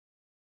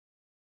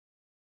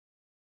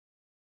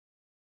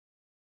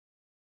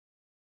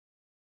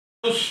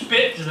no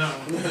spit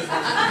zone.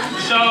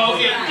 So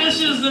if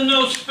this is the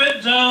no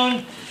spit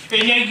zone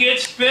and you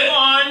get spit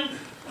on,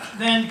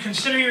 then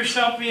consider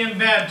yourself being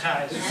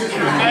baptized.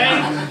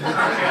 Okay?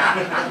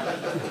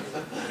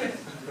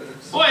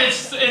 Boy,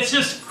 it's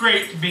just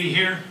great to be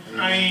here.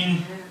 I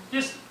mean,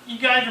 just you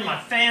guys are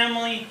my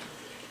family,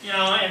 you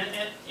know, and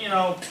you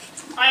know,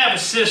 I have a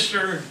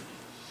sister.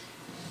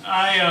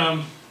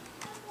 I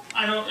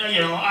don't,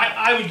 you know,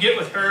 I would get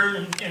with her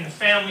in the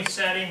family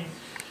setting.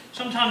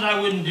 Sometimes I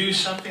wouldn't do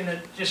something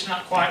that's just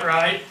not quite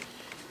right,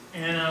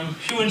 and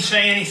she wouldn't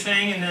say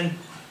anything, and then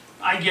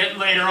I'd get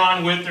later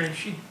on with her, and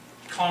she'd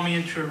call me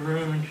into her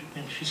room,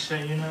 and she'd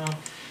say, you know,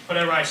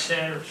 whatever I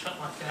said or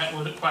something like that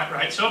wasn't quite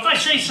right. So if I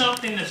say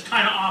something that's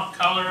kind of off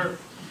color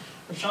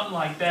or something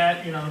like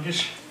that, you know,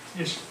 just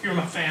you're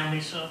my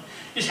family, so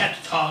just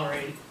have to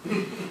tolerate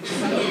it.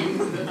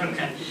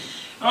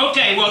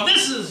 Okay, well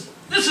this is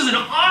an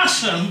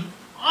awesome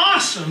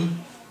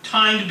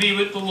time to be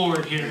with the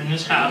Lord here in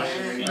this house.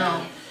 You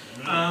know,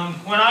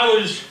 when I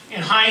was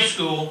in high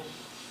school,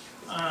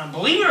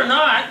 believe it or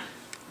not,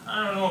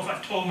 I don't know if I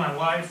told my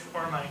wife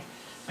or my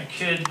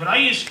kids, but I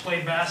used to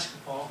play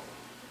basketball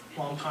a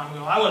long time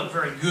ago. I wasn't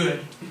very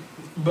good,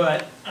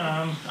 but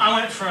I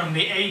went from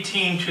the A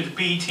team to the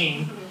B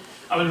team.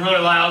 I was really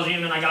lousy,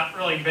 and then I got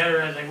really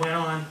better as I went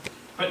on,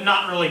 but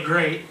not really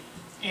great.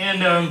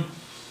 And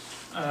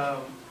I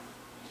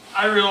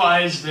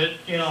realized that,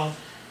 you know,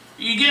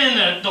 you get in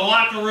the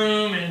locker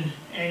room and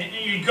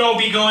you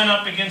be going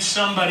up against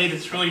somebody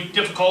that's really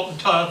difficult and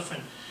tough,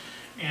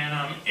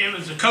 and it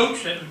was the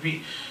coach that would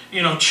be,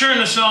 you know, cheering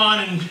us on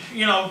and,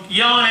 you know,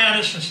 yelling at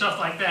us and stuff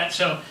like that.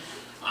 So,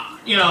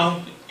 you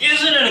know,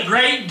 isn't it a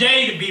great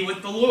day to be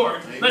with the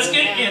Lord? Let's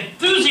get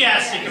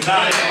enthusiastic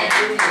about it.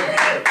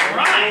 All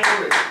right.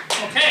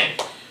 Okay.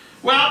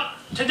 Well,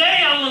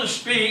 today I'm going to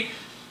speak.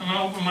 I'm going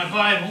to open my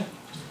Bible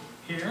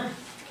here,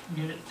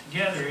 get it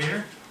together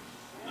here,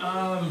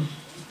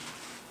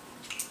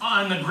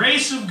 on the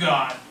grace of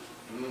God.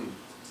 Amen.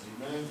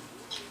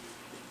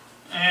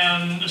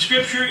 And the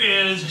scripture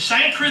is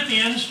 2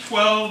 Corinthians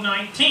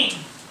 12:19.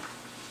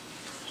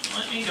 So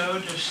let me go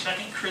to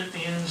 2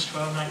 Corinthians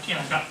 12:19.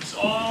 I've got this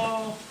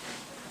all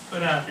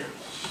put out here.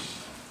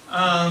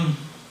 I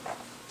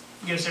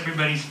guess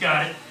everybody's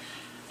got it.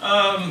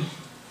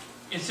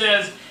 It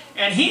says,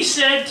 "And he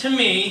said to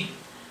me,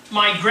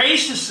 my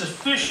grace is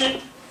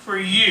sufficient for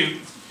you.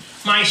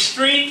 My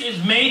strength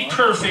is made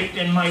perfect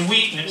in my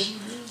weakness.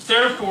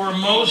 Therefore,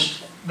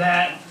 most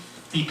that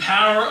the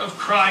power of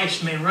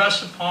Christ may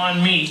rest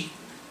upon me."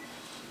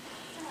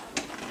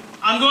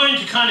 I'm going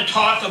to kind of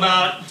talk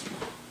about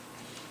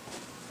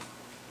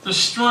the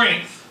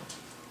strength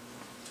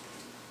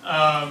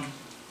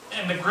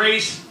and the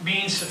grace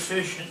being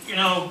sufficient. You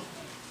know,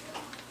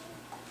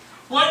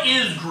 what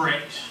is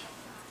grace?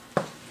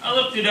 I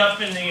looked it up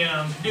in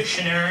the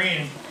dictionary,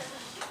 and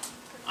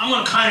I'm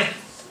going to kind of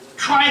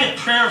try to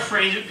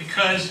paraphrase it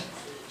because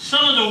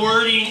some of the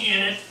wording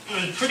in it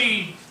was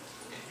pretty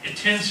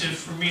intensive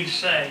for me to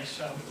say.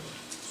 So,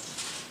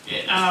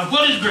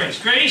 what is grace?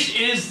 Grace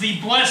is the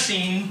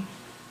blessing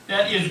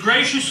that is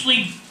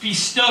graciously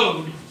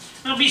bestowed.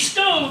 Now,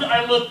 bestowed,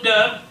 I looked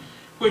up,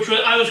 which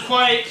I was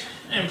quite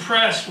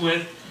impressed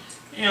with.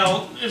 You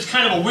know, it's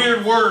kind of a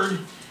weird word.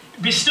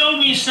 Bestowed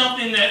means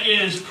something that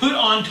is put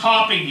on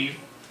top of you.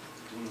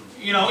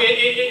 You know,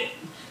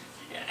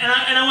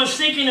 and I was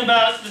thinking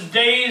about the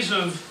days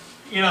of,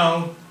 you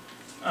know,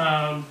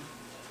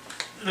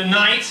 the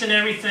knights and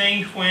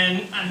everything.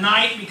 When a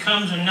knight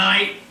becomes a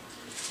knight,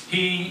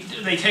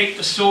 they take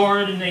the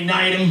sword and they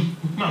knight him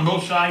on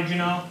both sides, you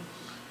know.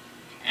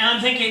 And I'm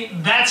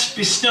thinking, that's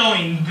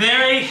bestowing.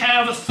 They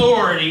have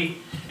authority,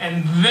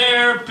 and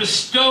they're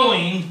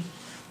bestowing,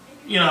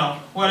 you know,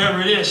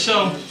 whatever it is.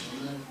 So,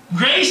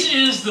 grace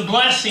is the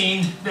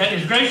blessing that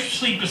is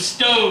graciously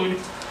bestowed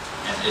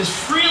and is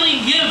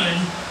freely given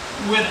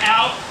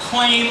without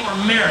claim or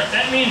merit.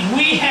 That means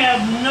we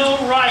have no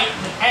right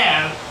to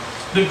have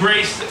the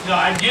grace that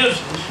God gives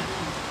us.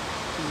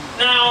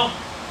 Now,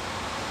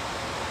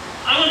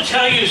 I'm going to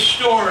tell you a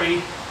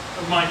story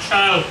of my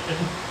childhood.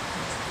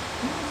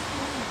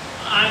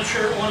 I'm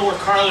sure, I wonder where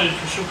Carla is,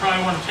 because she'll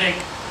probably want to take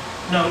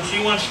notes. She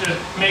wants to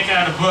make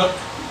out a book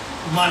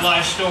of my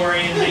life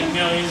story and make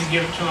millions and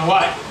give it to my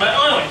wife. But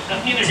anyway,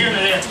 that's neither here nor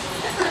there.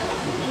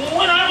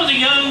 When I was a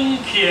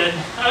young kid,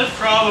 I was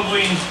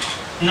probably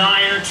 9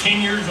 or 10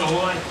 years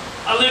old.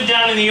 I lived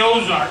down in the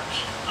Ozarks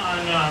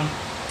on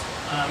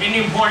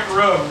Indian Point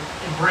Road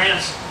in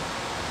Branson.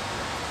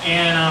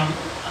 And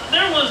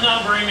there was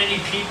not very many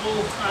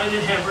people. I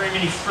didn't have very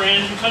many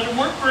friends because there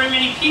weren't very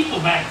many people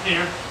back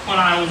there when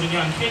I was a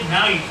young kid.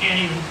 Now you can't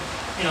even,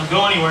 you know,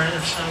 go anywhere and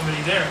there's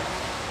somebody there.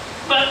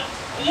 But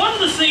one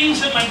of the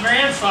things that my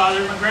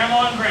grandfather, my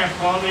grandma and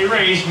grandpa, they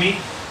raised me,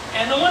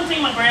 and the one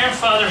thing my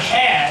grandfather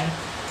had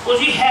was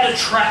he had a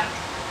tractor.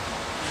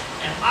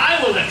 And I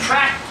was a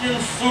tractor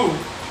fool.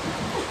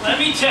 Let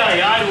me tell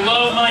you, I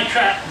love my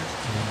tractor.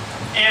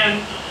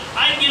 And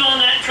I'd get on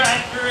that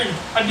tractor and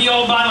I'd be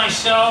all by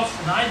myself,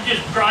 and I'd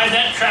just drive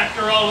that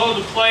tractor all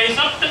over the place,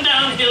 up and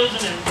down hills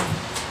and everything.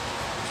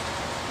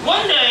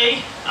 One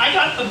day, I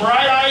got the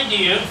bright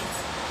idea,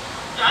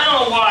 I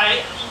don't know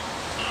why,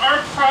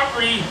 our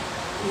property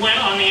went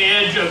on the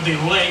edge of the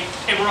lake,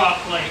 Table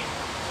Rock Lake.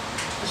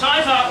 So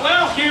I thought,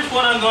 well, here's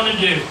what I'm going to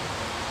do.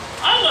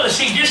 I'm going to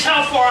see just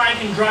how far I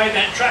can drive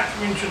that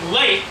tractor into the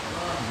lake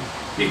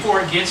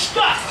before it gets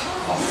stuck.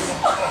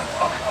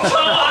 So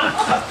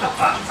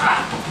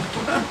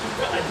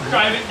I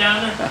drive it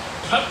down there,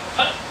 put,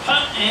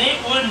 and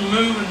it wouldn't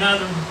move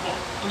another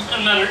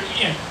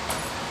inch.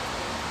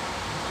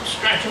 I'm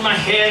scratching my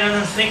head and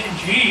I'm thinking,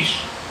 geez,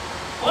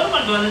 what am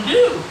I going to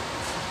do?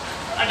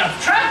 I got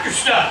the tractor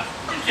stuck.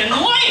 It's in the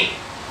lake.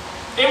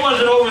 It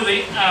wasn't over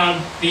the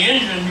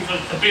engine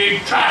because it's a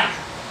big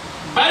tractor,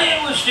 but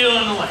it was still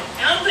in the lake.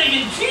 And I'm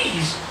thinking,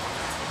 geez,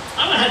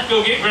 I'm going to have to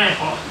go get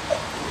Grandpa.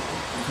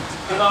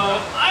 So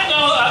I go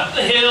up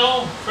the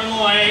hill from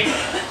the lake,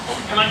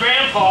 and my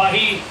grandpa,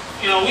 he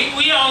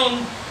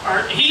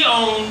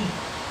owned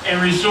a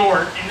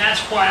resort, and that's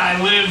why I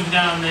lived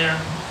down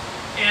there.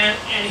 And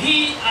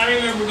I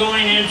remember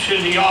going into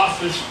the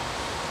office,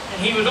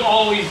 and he was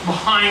always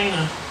behind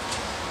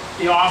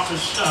the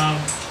office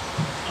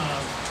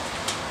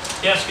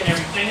desk and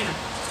everything. And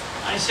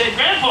I said,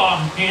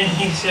 Grandpa, and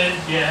he said,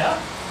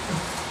 yeah.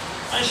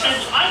 I said,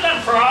 I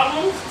got a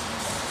problem.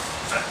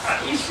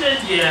 He said,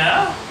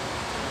 yeah.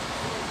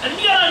 And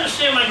you gotta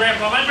understand my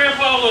grandpa. My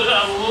grandpa was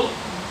a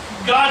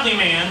godly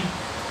man.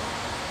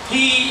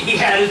 He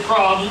had his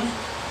problems,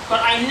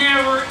 but I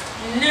never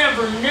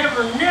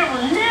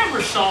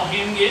saw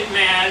him get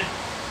mad,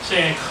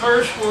 say a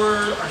curse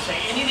word, or say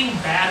anything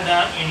bad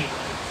about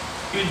anybody.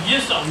 He was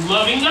just a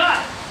loving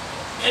guy.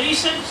 And he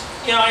said,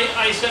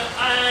 I said,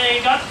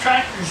 I got the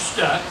tractor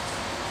stuck.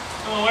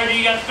 Well, where do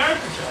you got the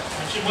tractor stuck?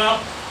 I said,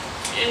 well,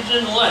 it's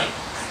in the lake.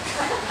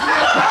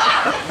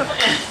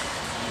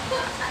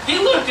 He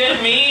looked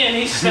at me and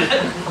he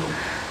said,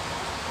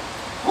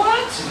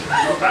 what?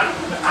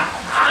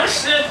 I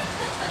said,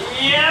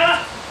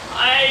 yeah,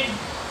 I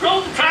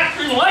drove the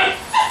tractor in the lake.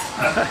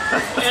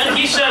 And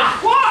he said,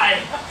 why?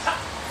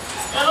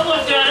 And I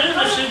looked at him and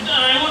I said,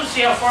 I want to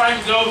see how far I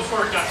could go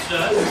before it got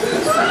stuck.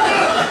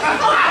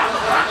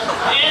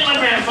 And my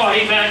grandpa,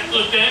 he back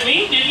looked at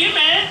me, did you get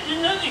mad?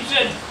 He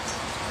said,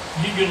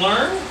 did you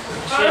learn?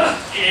 I said,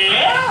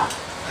 yeah.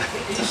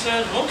 He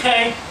said,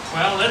 okay,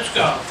 well, let's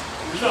go.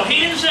 So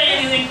he didn't say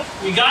anything.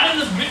 We got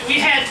in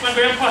my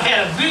grandpa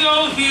had a big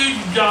old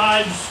huge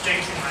Dodge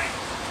station wagon.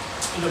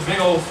 It was a big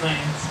old thing.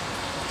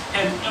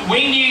 And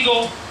Winged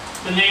Eagle,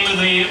 the name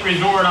of the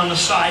resort on the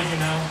side,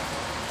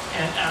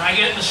 And I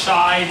get in the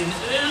side, and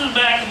this was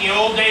back in the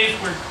old days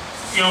where,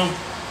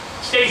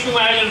 station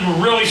wagons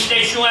were really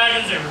station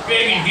wagons. They were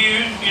big and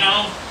huge,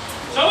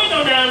 So we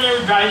go down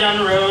there, drive down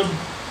the road.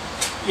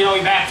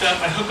 We backed up.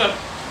 I hook up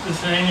the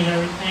thing and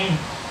everything.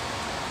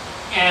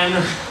 And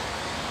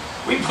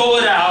we pull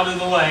it out of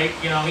the lake,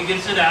 he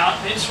gets it out,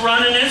 it's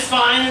running, it's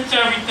fine, it's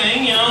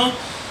everything,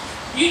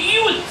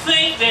 You would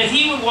think that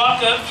he would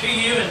walk up to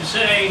you and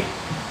say,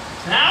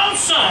 now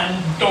son,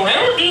 don't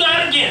ever do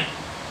that again.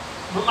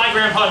 But my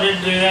grandpa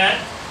didn't do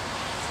that.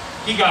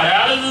 He got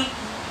out of the,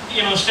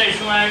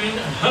 station wagon,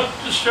 and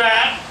hooked the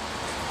strap,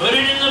 put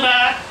it in the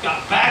back,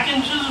 got back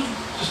into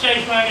the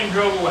station wagon and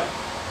drove away.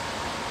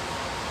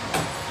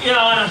 And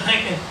I'm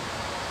thinking,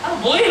 I don't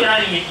believe it,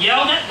 I didn't get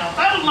yelled at. Now,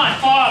 if that was my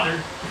father,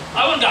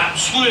 I would have gotten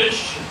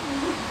swished.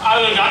 I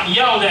would have gotten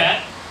yelled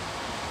at.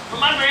 But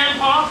my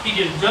grandpa, he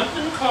just jumped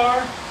in the car,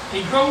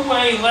 he drove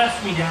away, and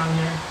left me down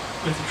there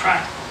with the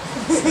tractor.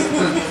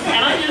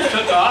 And I just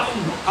took off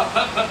and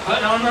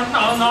put on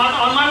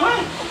my way.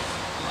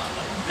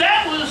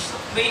 That was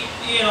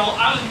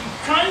I was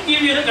trying to give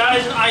you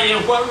guys an idea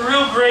of what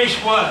real grace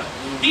was.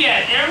 He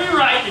had every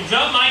right to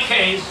jump my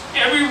case,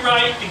 every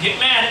right to get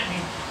mad at me.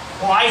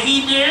 Why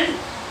he did?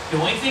 The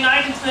only thing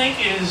I can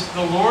think is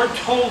the Lord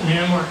told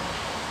him, or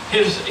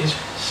his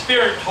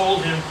spirit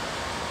told him,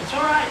 it's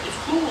all right, it's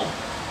cool.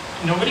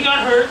 Nobody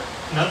got hurt,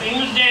 nothing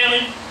was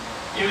damaged.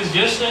 It was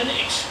just an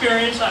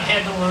experience I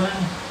had to learn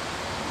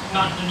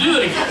not to do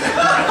it again.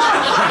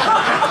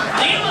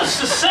 Needless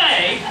to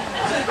say,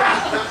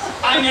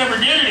 I never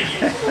did it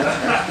again.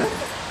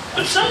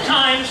 But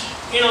sometimes,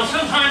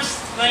 sometimes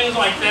things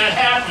like that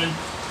happen.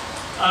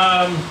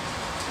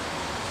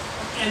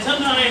 And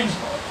sometimes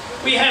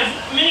we have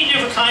many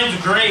different kinds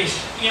of grace.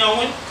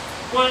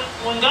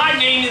 When God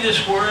gave me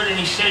this word and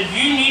he said,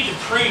 you need to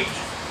preach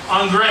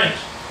on grace.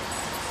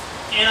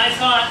 And I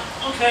thought,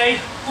 okay,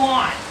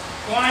 why?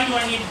 Why do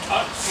I need to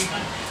talk?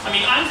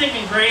 I'm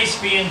thinking grace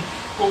being,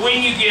 well,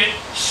 when you get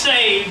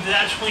saved,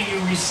 that's when you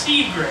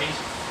receive grace.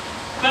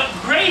 But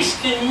grace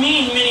can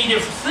mean many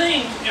different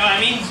things.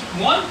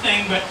 One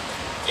thing, but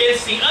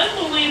it's the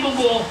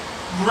unbelievable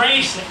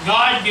grace that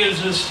God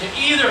gives us to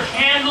either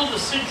handle the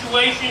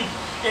situation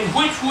in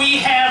which we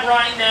have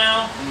right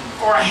now,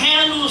 or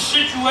handle the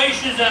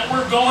situations that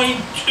we're going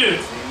to.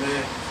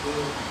 Amen.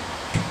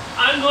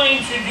 I'm going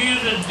to do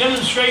the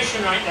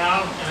demonstration right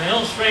now, an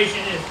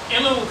illustration. If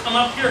Emma will come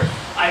up here,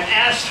 I've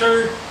asked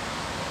her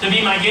to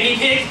be my guinea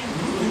pig.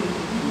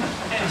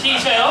 And she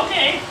said,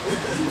 okay.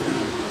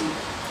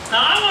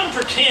 Now I'm going to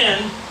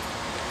pretend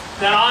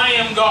that I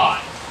am God.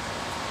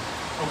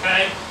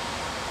 Okay?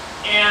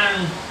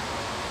 And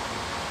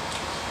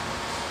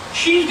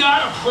she's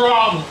got a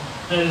problem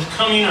that is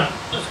coming up.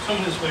 Let's come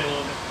this way a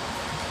little bit.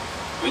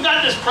 We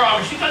got this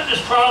problem. She got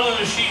this problem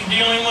that she's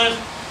dealing with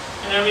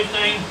and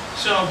everything.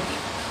 So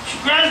she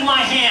grabs my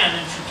hand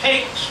and she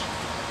takes,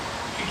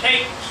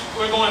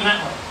 we're going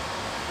that way.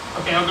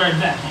 Okay, I'll grab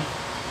that hand.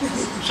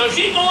 So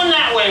she's going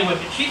that way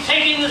with it. She's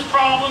taking this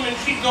problem and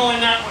she's going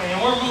that way, and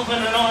we're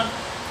moving it on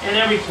and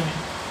everything.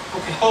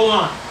 Okay, hold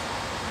on.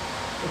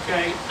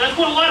 Okay, that's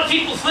what a lot of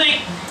people think.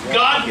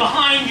 God's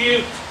behind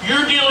you.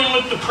 You're dealing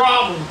with the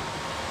problem.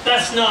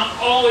 That's not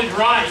always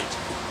right.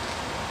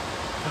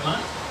 Come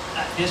on,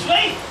 not this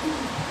way.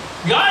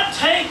 God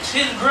takes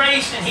His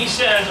grace and He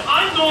says,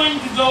 I'm going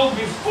to go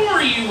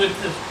before you with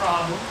this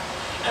problem,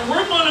 and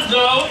we're going to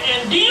go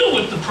and deal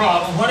with the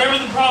problem, whatever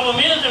the problem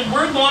is, and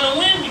we're going to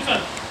win because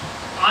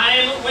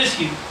I am with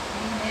you.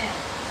 Amen.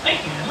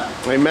 Thank you, Emma.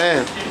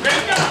 Amen.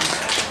 Great job.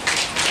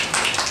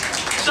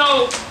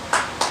 So,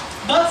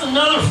 that's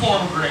another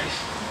form of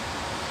grace.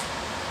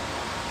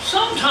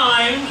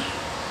 Sometimes,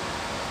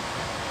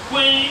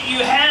 when you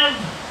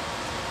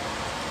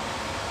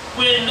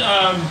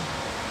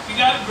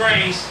got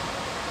grace,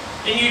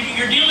 and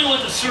you're dealing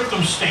with a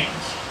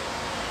circumstance.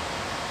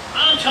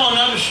 I'll tell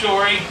another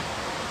story,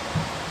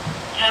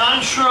 and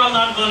I'm sure I'm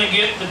not going to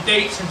get the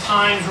dates and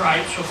times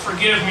right, so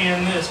forgive me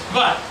in this.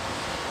 But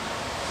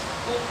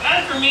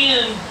after me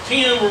and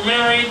Tina were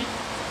married,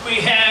 we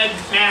had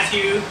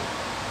Matthew,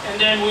 and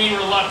then we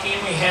were lucky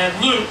and we had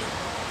Luke.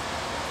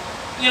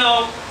 You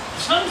know,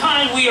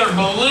 sometimes we are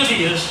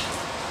oblivious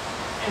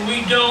and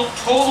we don't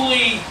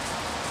totally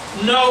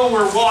know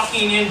we're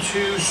walking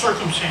into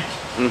circumstances.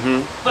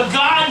 But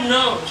God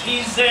knows.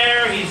 He's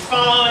there. He's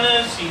following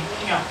us.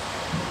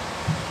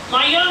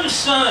 My youngest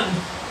son,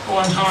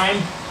 one time,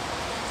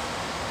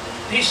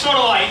 he's sort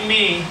of like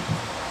me.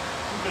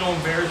 I'm going to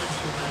embarrass him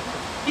for that.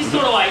 He's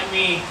sort of like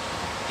me.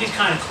 He's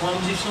kind of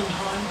clumsy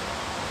sometimes.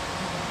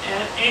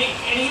 And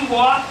he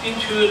walked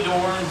into a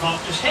door and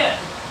bumped his head.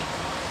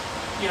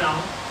 You know.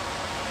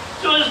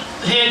 So his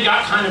head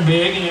got kind of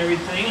big and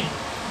everything.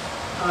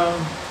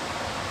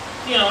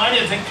 You know, I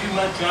didn't think too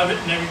much of it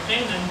and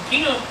everything. Then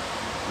Tina,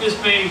 just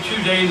maybe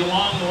 2 days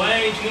along the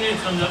way, Tina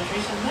comes up to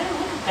me and says, man,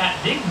 look at that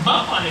big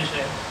bump on his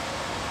head.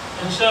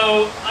 And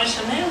so I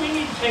said, man, we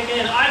need to take it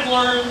in. I've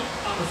learned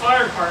on the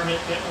fire department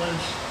that when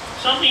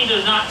something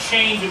does not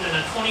change within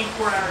a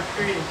 24-hour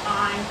period of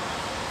time,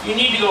 you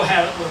need to go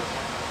have it looked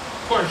at.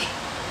 Of course,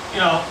 you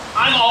know,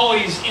 I'm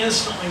always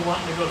instantly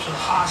wanting to go to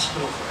the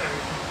hospital for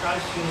everything. It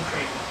drives Tina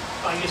crazy.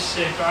 If I get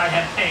sick or I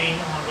have pain,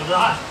 I want to go to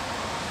the hospital.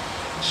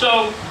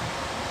 So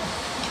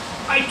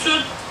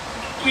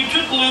we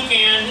took Luke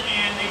in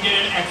and they did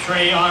an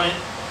x-ray on it.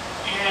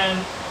 And,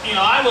 you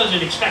know, I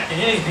wasn't expecting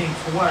anything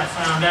for what I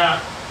found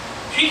out.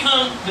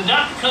 The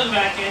doctor comes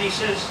back in, he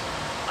says,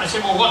 I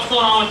said, well, what's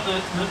going on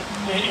with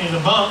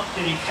the bump?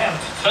 Did he have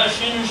a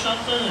concussion or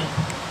something?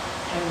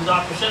 And the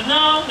doctor said,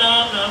 no,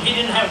 he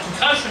didn't have a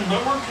concussion, but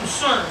we're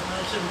concerned. And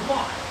I said,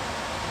 why?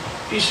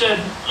 He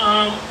said,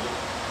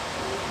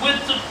 with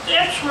the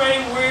x-ray,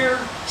 we're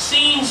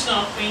seeing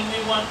something we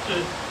want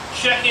to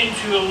check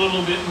into a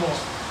little bit more.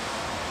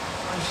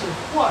 I said,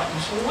 what? He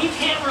said, well, we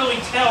can't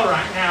really tell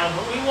right now,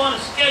 but we want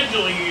to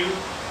schedule you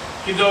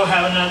to go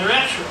have another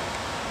x-ray.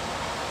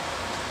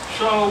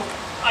 So,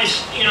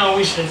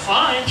 we said,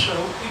 fine. So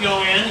we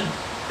go in and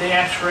they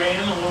x-ray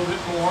him a little bit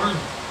more. And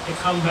they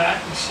come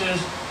back.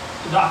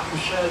 The doctor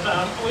says,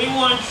 we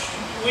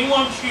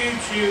want you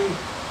to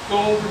go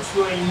over to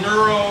a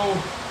I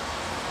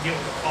forget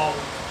what they call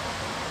it.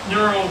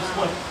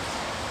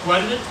 What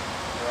is it?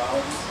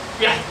 Neurologist.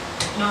 Yeah,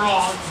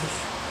 neurologist.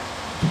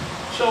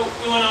 So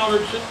we went over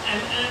to,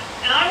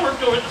 and I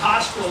worked over at the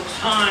hospital at the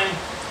time,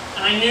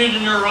 and I knew the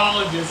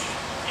neurologist,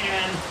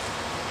 and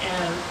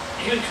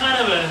he was kind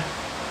of a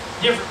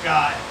different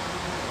guy.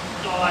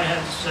 That's all I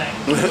had to say.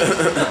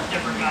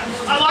 Different guy.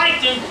 I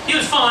liked him. He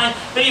was fine,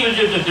 but he was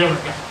just a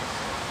different guy.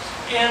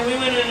 And we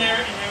went in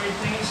there and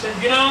everything. He said,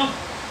 you know,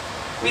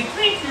 we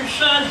think your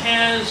son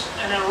has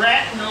an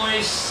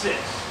arachnoid cyst.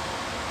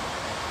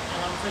 And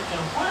I'm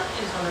thinking, what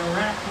is an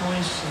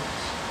arachnoid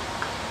cyst?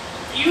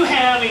 You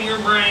have in your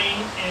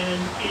brain and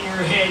in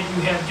your head,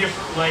 you have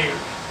different layers.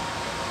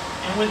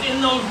 And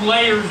within those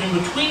layers, in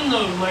between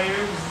those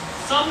layers,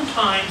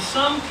 sometimes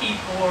some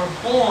people are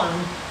born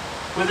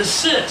with a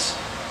cyst.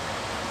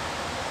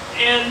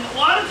 And a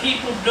lot of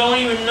people don't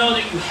even know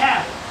that you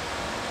have it.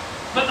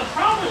 But the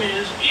problem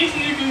is, if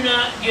you do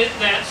not get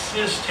that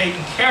cyst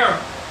taken care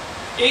of,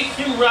 it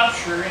can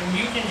rupture and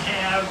you can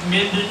have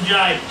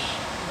meningitis.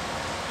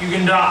 You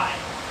can die.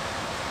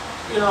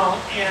 You know,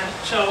 and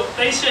so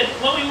they said,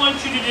 what we want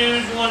you to do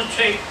is we want to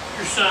take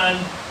your son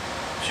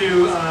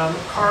to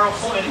Carl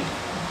Clinic.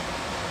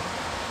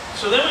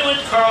 So then we went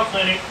to Carl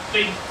Clinic.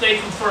 They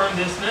confirmed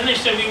this, and then they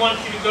said we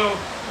want you to go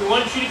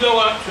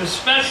up to a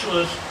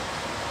specialist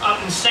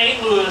up in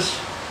St. Louis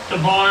to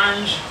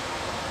Barnes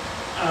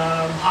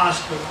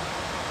Hospital.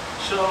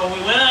 So we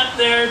went up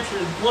there to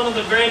one of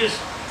the greatest,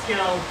 you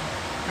know,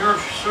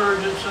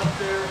 neurosurgeons up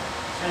there.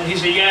 And he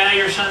said, yeah,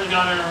 your son's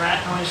got an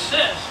arachnoid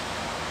cyst.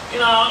 You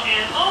know,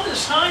 and all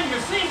this time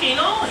you're thinking,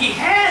 all he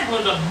had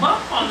was a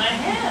bump on the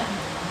head.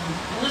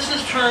 And this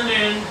has turned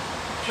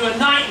into a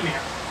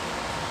nightmare.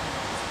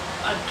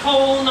 A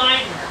total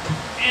nightmare.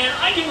 And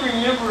I can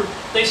remember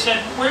they said,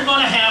 we're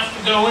going to have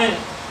to go in.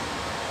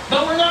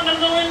 But we're not going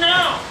to go in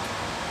now.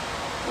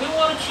 We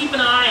want to keep an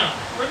eye on it.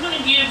 We're going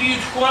to give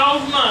you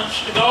 12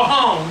 months to go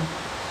home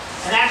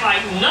and act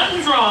like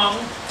nothing's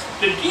wrong,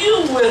 to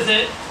deal with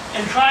it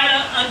and try to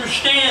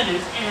understand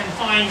it and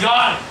find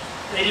God.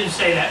 They didn't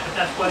say that, but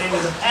that's what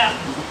ended up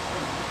happening.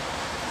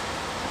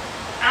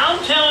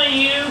 I'm telling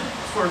you,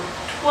 for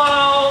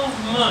 12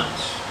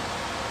 months,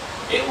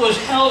 it was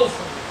hell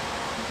for me.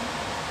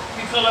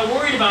 Because I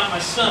worried about my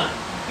son.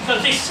 Because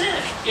they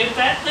said, if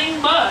that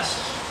thing busts,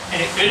 and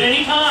it could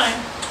any time,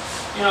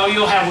 you know,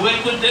 you'll have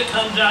liquid that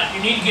comes out. You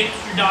need to get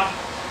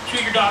to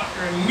your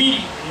doctor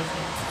immediately.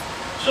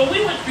 So we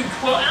went through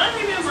 12, and I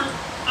remember,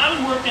 I was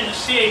working at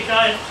CHI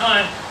at the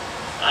time.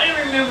 I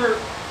remember,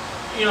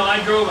 you know, I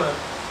drove a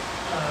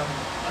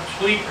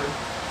sleeper.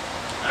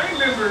 I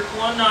remember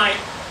one night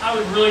I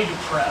was really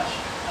depressed.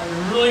 I was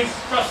really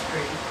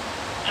frustrated.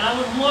 And I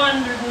was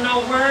wondering, you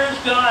know, where is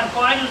God?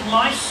 Why does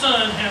my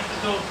son have to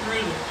go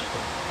through this?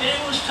 And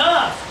it was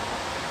tough.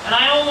 And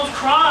I almost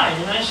cried.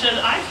 And I said,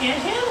 I can't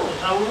handle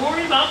it. I was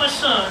worried about my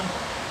son.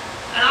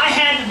 And I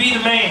had to be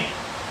the man.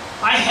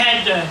 I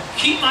had to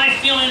keep my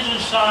feelings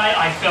inside.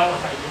 I felt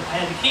like I did.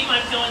 I had to keep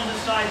my feelings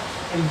inside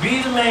and be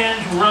the man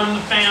to run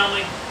the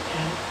family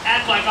and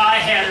act like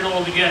I had it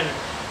all together.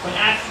 When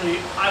actually,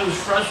 I was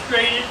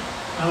frustrated.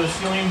 I was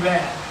feeling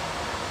bad.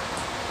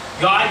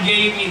 God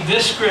gave me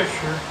this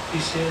scripture.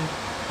 He said,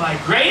 my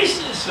grace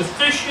is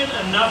sufficient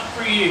enough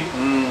for you.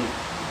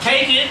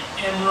 Take it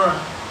and run.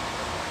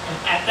 And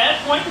at that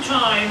point in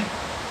time,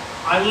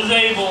 I was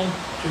able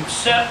to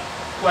accept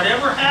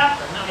whatever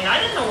happened. I mean,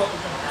 I didn't know what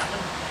was going to happen,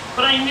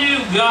 but I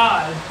knew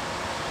God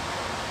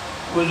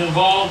was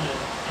involved in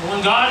it. And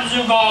when God is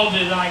involved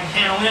in it, I can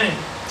handle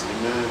anything.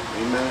 Amen.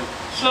 Amen.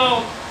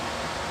 So,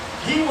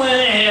 he went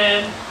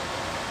ahead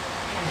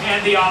and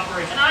had the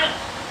operation.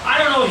 I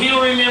don't know if he'll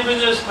remember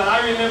this, but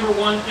I remember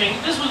one thing.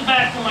 This was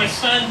back when my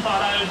son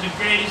thought I was the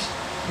greatest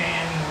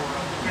man in the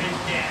world, the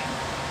greatest dad.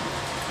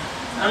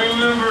 I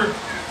remember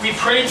we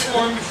prayed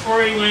for him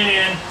before he went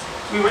in.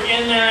 We were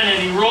in there, and then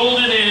he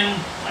rolled it in.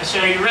 I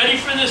said, are you ready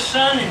for this,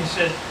 son? And he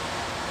said,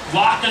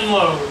 lock and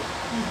load.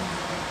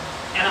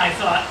 And I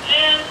thought,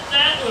 man,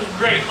 that was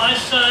great. My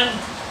son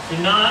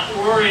did not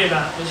worry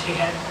about this. He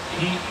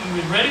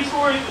was ready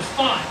for it. It was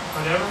fine.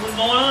 Whatever was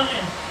going on.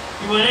 And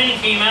he went in, he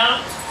came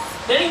out.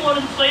 Then he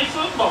wanted to play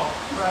football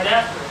right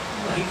after it.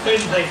 Well, he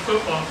couldn't play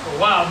football for a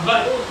while.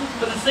 But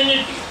the thing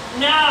is,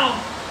 now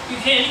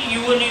you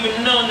wouldn't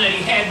even know that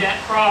he had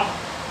that problem.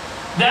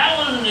 That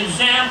was an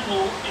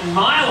example in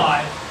my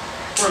life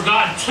where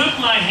God took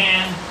my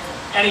hand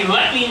and he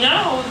let me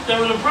know that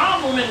there was a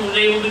problem and was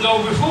able to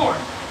go before.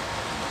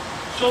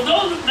 So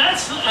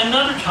that's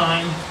another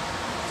time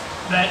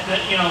that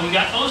you know, we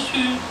got those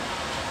two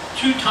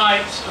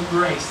types of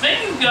grace.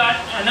 Then you've got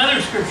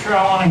another scripture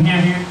I want to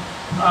give you,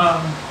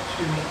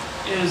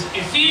 is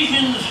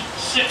Ephesians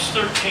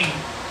 6:13.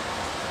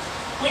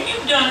 When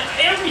you've done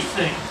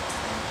everything,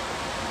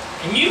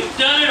 and you've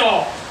done it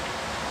all,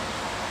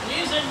 and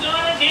you said, God,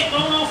 I can't go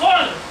no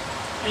farther,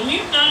 and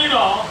you've done it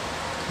all,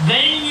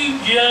 then you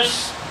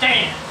just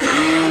stand.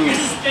 You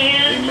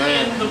stand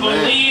in the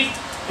belief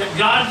that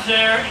God's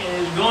there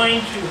and is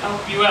going to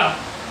help you out.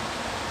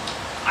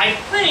 I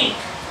think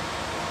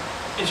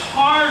it's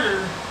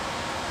harder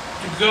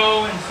to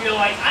go and feel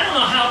like, I don't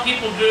know how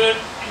people do it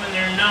when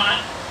they're not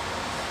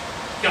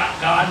got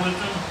God with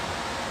them,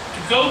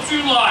 to go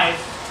through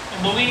life and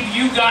believe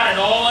you got it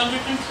all under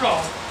control.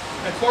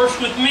 And of course,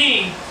 with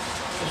me,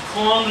 as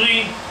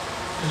clumsy,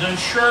 as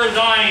unsure as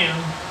I am,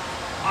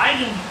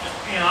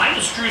 I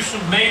just screw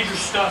some major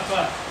stuff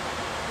up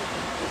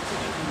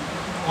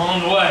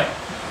along the way.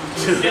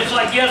 Just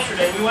like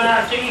yesterday, we went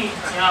out to eat,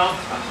 you know,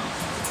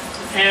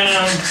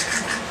 and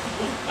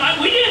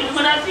we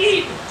went out to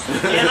eat.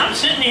 And I'm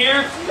sitting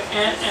here,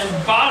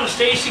 and Bob and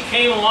Stacy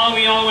came along.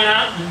 We all went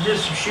out and did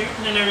some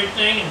shooting and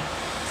everything. And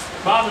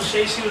Bob and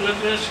Stacy was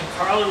looking at us, and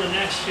Carla was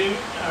next to,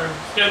 or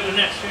Deb was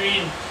next to me,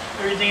 and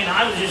everything. And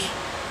I was just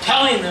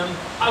telling them,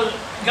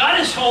 God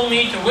has told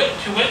me to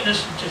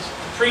witness, to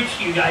preach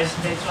to you guys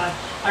today. So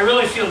I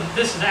really feel that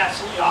this is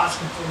absolutely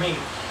awesome for me.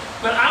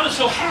 But I was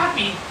so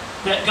happy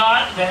that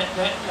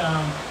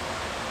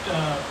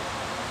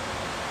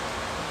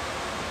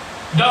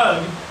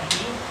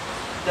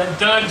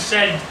Doug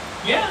said,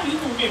 yeah,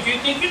 if you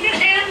think you can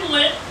handle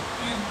it,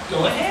 you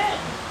go ahead.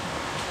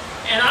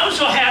 And I was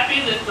so happy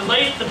that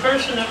the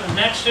person that was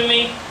next to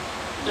me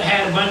that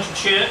had a bunch of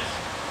chips,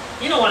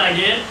 you know what I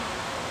did?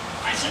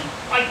 I said,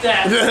 like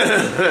that.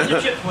 The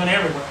chips went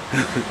everywhere.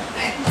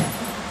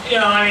 You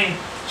know, and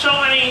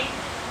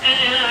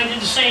I did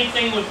the same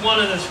thing with one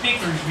of the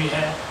speakers we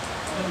had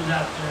that was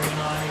out there. You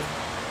know,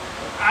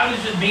 I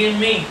was just being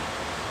me.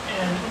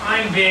 And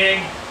I'm big.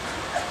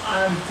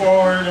 I'm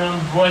forward,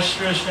 I'm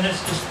boisterous, and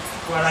it's just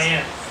what I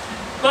am.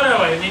 But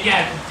anyway,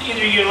 again,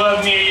 either you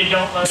love me or you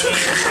don't love me.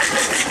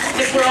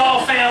 If we're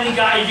all family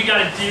guys, you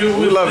got to deal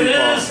with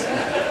this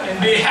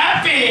and be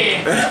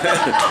happy.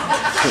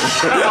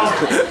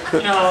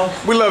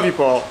 We love you,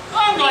 Paul.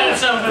 I'm glad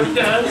somebody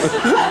does. It's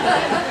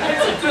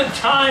a good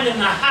time in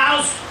the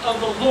house of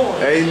the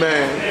Lord.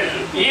 Amen.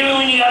 Even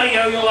when you got to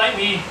yo-yo like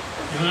me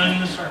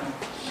doing the sermon.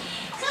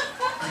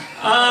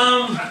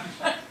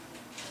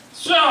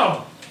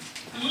 So,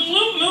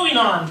 moving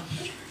on.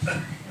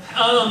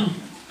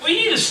 We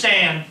need to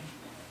stand.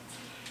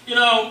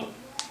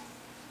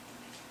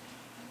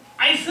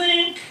 I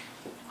think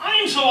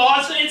I'm so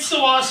awesome. It's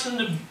so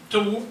awesome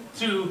to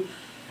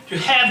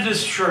have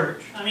this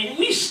church. I mean,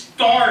 we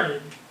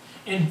started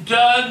in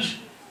Doug's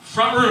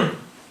front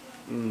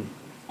room.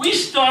 We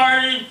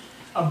started.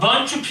 A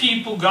bunch of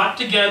people got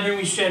together and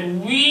we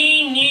said,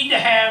 we need to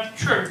have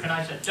church. And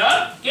I said,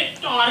 Doug,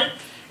 get on it.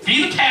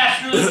 Be the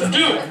pastor. Let's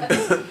do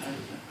it.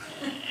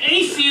 And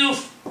he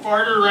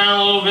farted around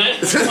a little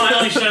bit.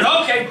 Finally said,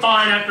 okay,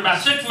 fine. After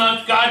about 6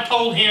 months, God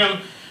told him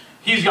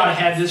he's got to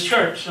have this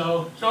church.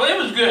 So it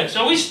was good.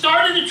 So we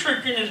started a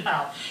church in his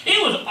house.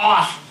 It was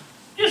awesome.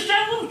 Just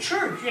that little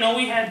church.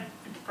 We had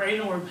praise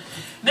and worship.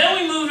 Then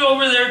we moved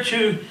over there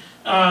to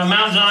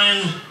Mount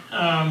Zion,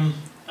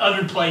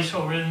 other place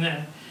over in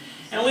there.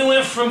 And we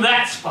went from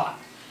that spot.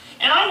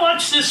 And I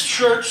watched this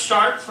church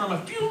start from a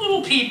few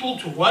little people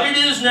to what it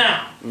is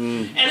now.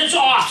 And it's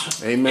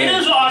awesome. Amen. It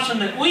is awesome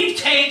that we've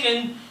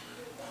taken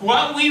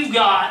what we've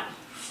got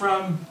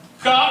from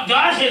God.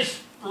 God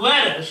has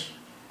led us,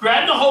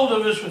 grabbed a hold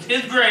of us with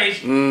His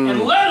grace,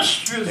 and led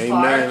us through the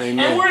fire. Amen.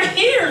 And we're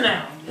here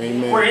now.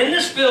 Amen. We're in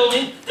this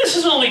building. This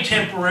is only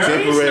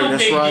temporary. It's no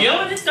big deal.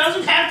 And it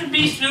doesn't have to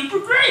be super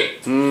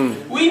great.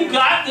 We've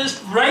got this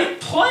great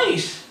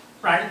place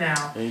right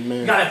now.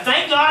 Amen. Got to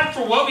thank God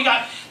for what we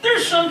got.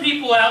 There's some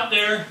people out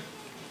there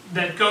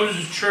that go to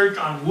church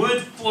on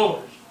wood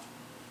floors.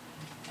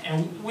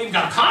 And we've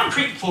got a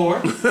concrete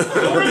floor. It's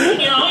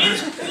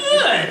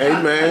good.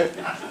 Amen.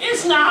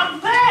 It's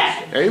not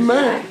bad.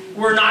 Amen.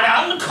 We're not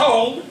out in the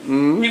cold.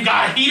 We've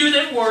got a heater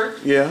that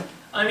works. Yeah.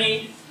 I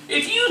mean,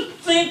 if you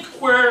think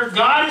where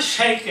God has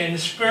taken the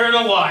spirit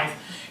of life,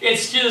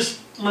 it's just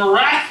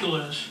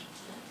miraculous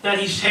that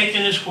He's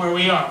taken us where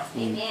we are.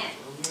 Amen.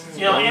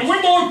 And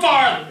we're going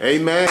farther.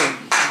 Amen.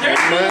 There's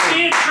going to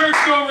be a church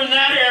over in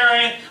that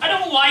area. I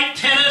don't like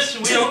tennis,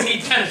 and we don't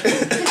need tennis.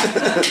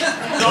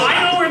 So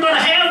I know we're going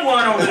to have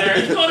one over there.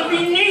 It's going to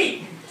be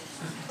neat.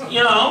 And we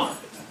got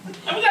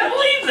to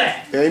believe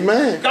that.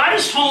 Amen. God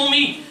has told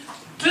me,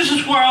 this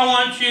is where I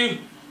want you.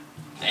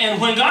 And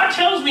when God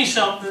tells me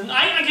something,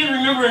 I can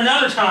remember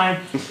another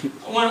time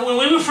when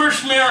we were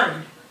first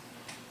married.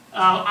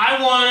 I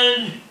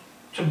wanted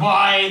to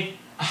buy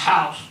a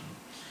house.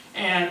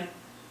 And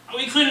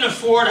we couldn't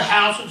afford a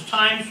house at the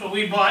time, so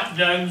we bought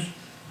Doug's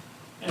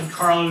and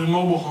Carla's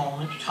mobile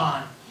home at the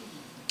time.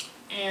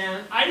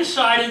 And I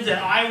decided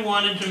that I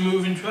wanted to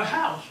move into a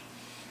house.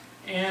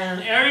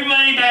 And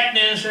everybody back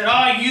then said,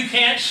 oh, you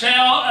can't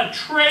sell a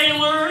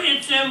trailer,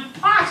 it's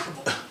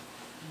impossible.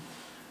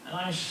 And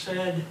I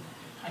said,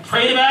 I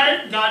prayed about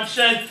it. God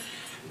said,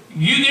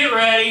 you get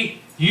ready,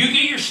 you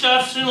get your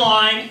stuffs in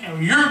line,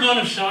 and you're going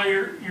to sell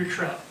your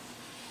truck.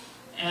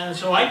 And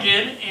so I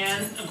did,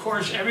 and of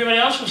course everybody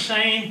else was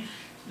saying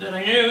that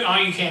I knew, oh,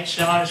 you can't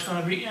sell it, it's going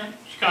to be, and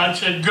God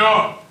said,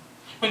 go.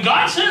 When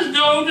God says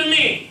go to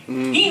me,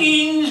 He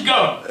means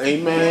go.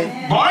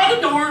 Amen. Bar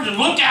the doors and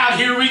look out,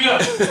 here we go.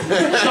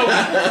 So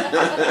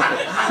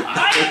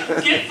I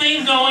get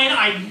things going,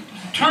 I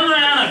turn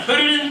around, I put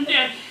it in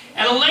there,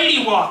 and a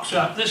lady walks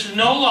up. This is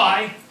no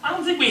lie. I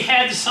don't think we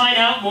had to sign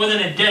out more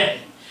than a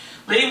day.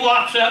 Lady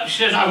walks up, she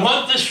says, I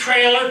want this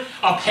trailer,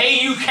 I'll pay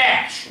you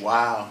cash.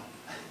 Wow.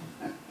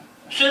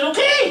 I said,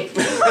 okay,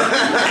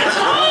 that's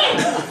fine.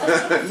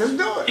 Let's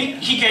do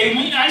it. He gave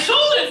me, I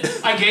sold it.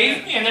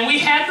 And then we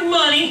had the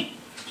money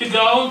to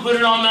go and put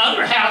it on the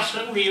other house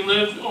that we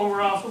lived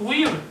over off of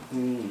Wheeler.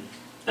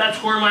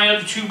 That's where my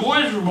other two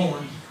boys were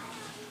born.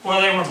 Well,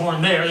 they weren't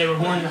born there, they were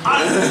born in the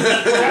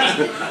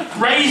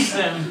hospital. Raised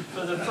them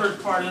for the first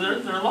part of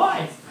their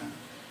life.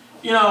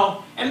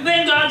 And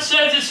then God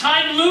says it's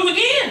time to move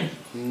again.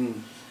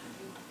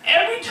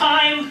 Every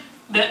time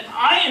that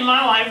in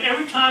my life,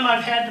 every time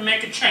I've had to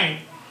make a change,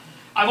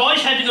 I've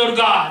always had to go to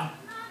God.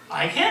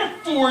 I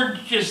can't afford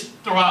to just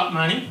throw out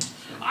money.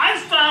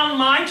 I've found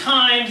my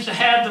times to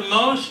have the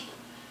most,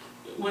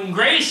 when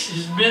grace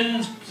has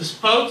been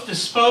bestowed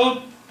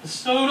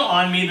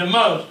on me the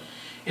most,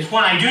 is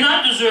when I do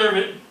not deserve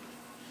it,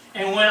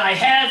 and when I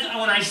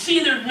see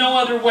there's no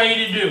other way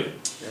to do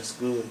it. That's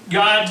good.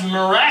 God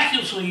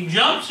miraculously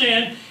jumps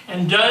in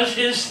and does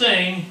His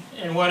thing,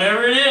 and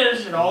whatever it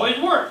is, it always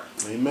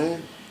works.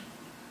 Amen.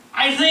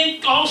 I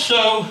think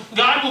also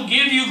God will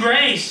give you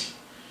grace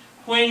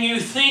when you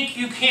think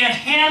you can't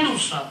handle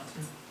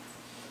something.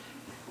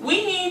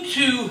 We need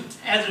to,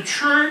 as a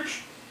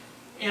church,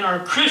 in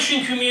our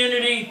Christian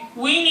community,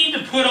 we need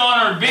to put on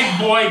our big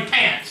boy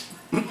pants.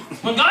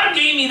 When God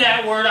gave me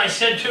that word, I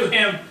said to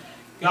Him,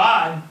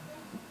 God,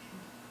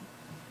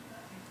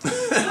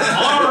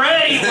 I'm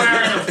already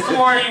wearing a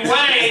 40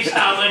 waist.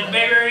 How much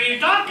bigger are you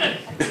talking?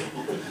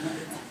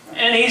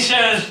 And he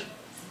says,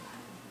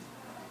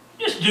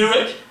 just do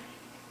it.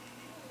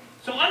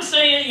 So I'm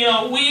saying, you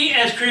know, we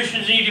as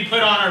Christians need to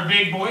put on our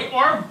big boy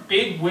or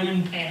big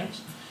women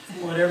pants,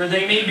 whatever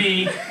they may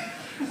be.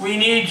 We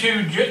need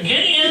to get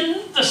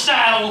in the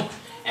saddle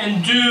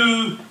and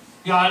do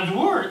God's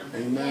Word.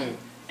 Amen.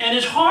 And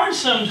it's hard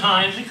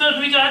sometimes because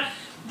we got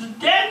the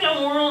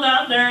dadgum world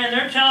out there and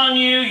they're telling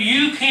you,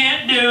 you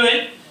can't do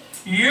it.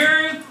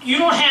 You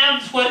don't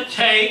have what it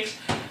takes.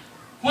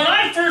 When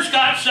I first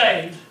got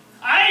saved,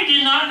 I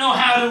did not know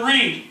how to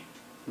read.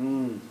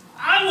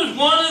 I was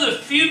one of the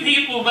few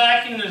people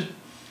back in the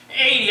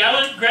 80s.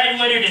 I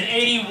graduated in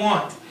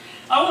 81.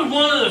 I was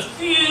one of the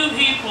few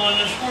people in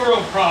this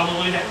world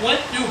probably that went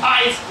through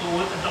high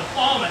school with a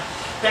diploma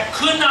that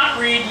could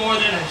not read more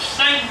than a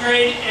second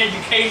grade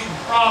education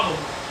probably,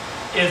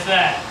 if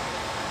that.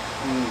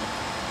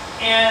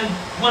 And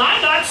when I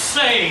got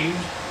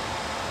saved,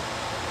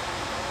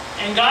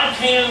 and God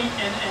came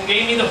and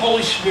gave me the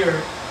Holy Spirit,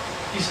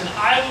 He said,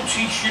 I will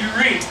teach you to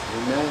read.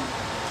 Amen.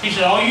 He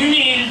said, all you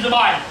need is the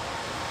Bible.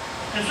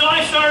 And so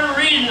I started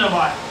reading the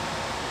Bible.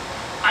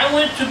 I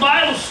went to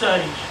Bible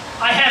studies.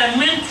 I had a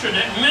mentor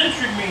that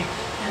mentored me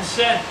and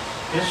said,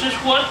 this is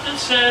what it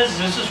says,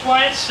 this is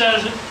why it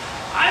says it.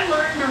 I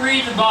learned to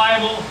read the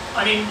Bible.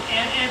 I mean,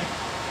 and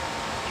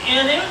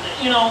it,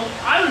 you know,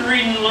 I was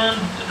reading and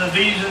learned the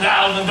these and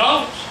thous and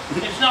those.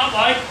 It's not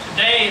like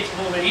today, it's a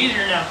little bit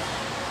easier now.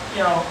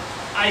 You know,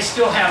 I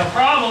still have a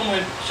problem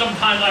with,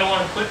 sometimes I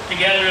want to put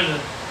together the,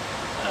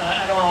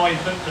 I don't always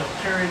put the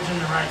periods in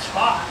the right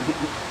spot.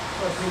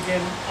 But we can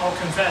all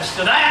confess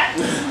to that.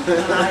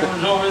 And I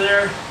was over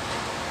there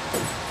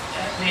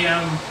at the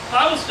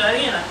Bible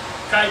study and I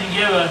tried to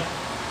give a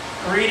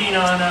reading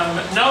on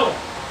Noah.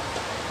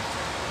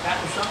 That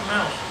was something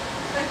else.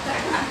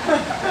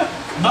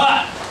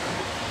 But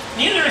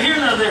neither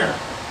here nor there.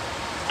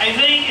 I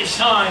think it's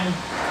time,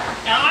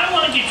 and I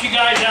want to get you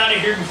guys out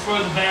of here before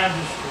the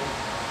Baptist school.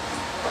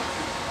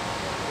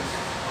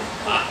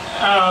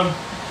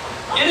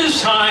 It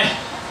is time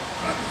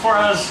for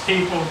us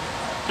people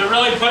to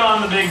really put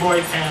on the big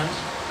boy pants.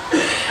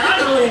 And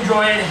I really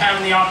enjoyed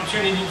having the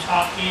opportunity to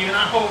talk to you, and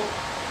I hope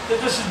that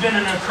this has been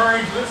an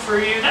encouragement for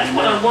you. That's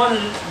what I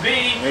wanted it to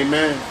be.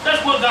 Amen.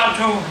 That's what God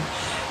told me.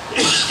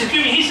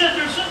 Excuse me. He said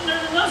there's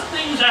enough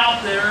things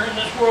out there in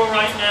this world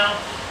right now.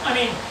 I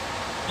mean,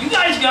 you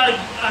guys got to,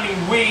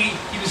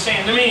 he was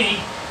saying to me,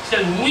 he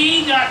said,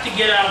 we got to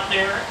get out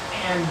there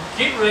and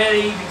get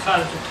ready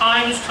because the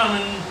time is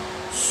coming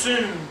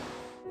soon.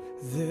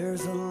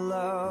 There's a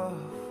love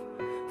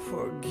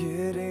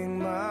forgetting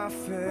my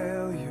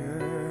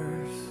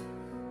failures.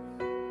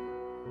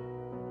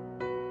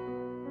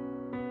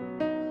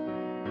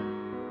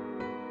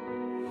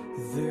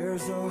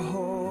 There's a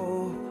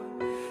hope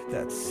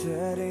that's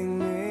setting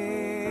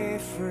me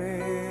free.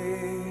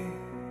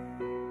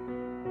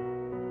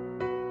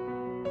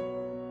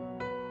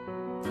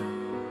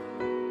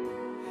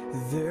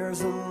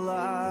 There's a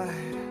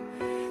light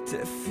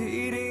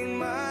defeating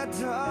my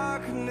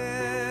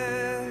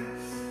darkness.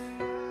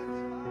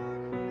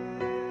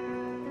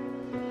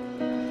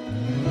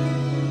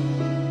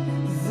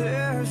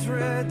 There's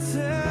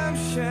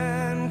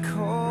redemption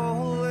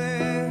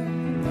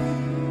calling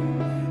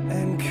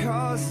and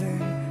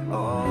causing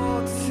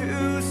all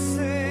to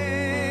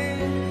sing.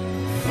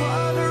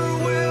 Father,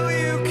 will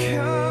you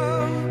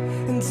come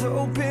and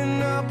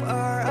open up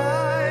our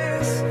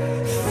eyes?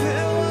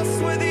 Fill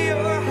us with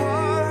your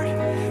heart,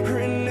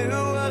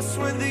 renew us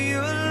with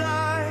your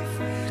life,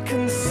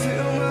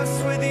 consume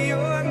us with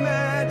your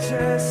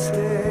majesty,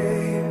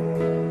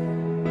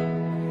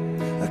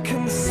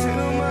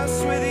 consume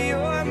us with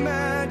your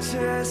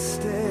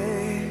majesty,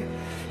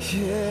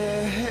 yeah.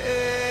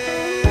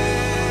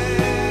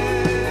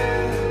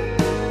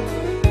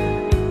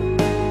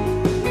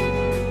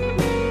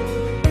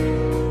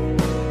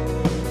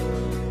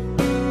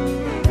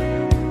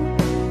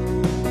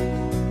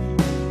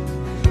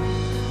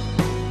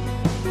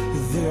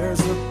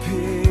 There's a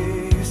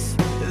peace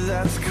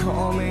that's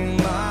calming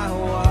my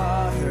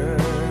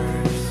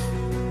waters.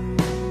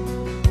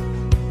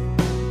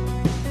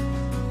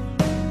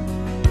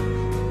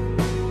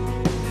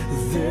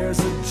 There's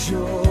a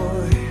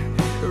joy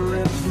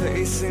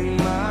replacing